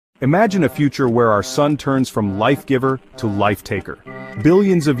Imagine a future where our sun turns from life-giver to life-taker.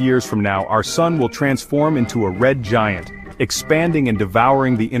 Billions of years from now, our sun will transform into a red giant, expanding and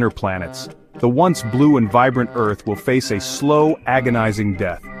devouring the inner planets. The once blue and vibrant Earth will face a slow, agonizing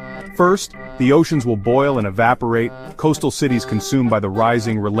death. First, the oceans will boil and evaporate, coastal cities consumed by the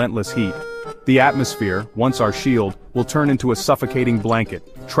rising, relentless heat. The atmosphere, once our shield, will turn into a suffocating blanket,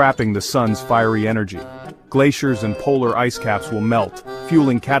 trapping the sun's fiery energy. Glaciers and polar ice caps will melt,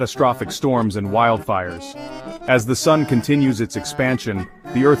 fueling catastrophic storms and wildfires. As the sun continues its expansion,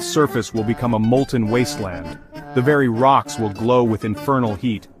 the Earth's surface will become a molten wasteland. The very rocks will glow with infernal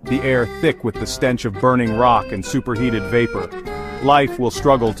heat, the air thick with the stench of burning rock and superheated vapor. Life will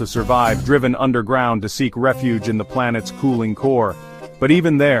struggle to survive, driven underground to seek refuge in the planet's cooling core. But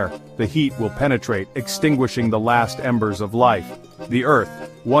even there, the heat will penetrate, extinguishing the last embers of life. The Earth,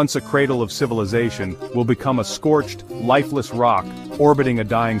 once a cradle of civilization, will become a scorched, lifeless rock, orbiting a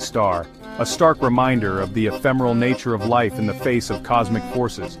dying star, a stark reminder of the ephemeral nature of life in the face of cosmic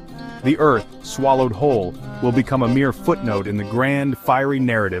forces. The Earth, swallowed whole, will become a mere footnote in the grand, fiery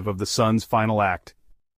narrative of the sun's final act.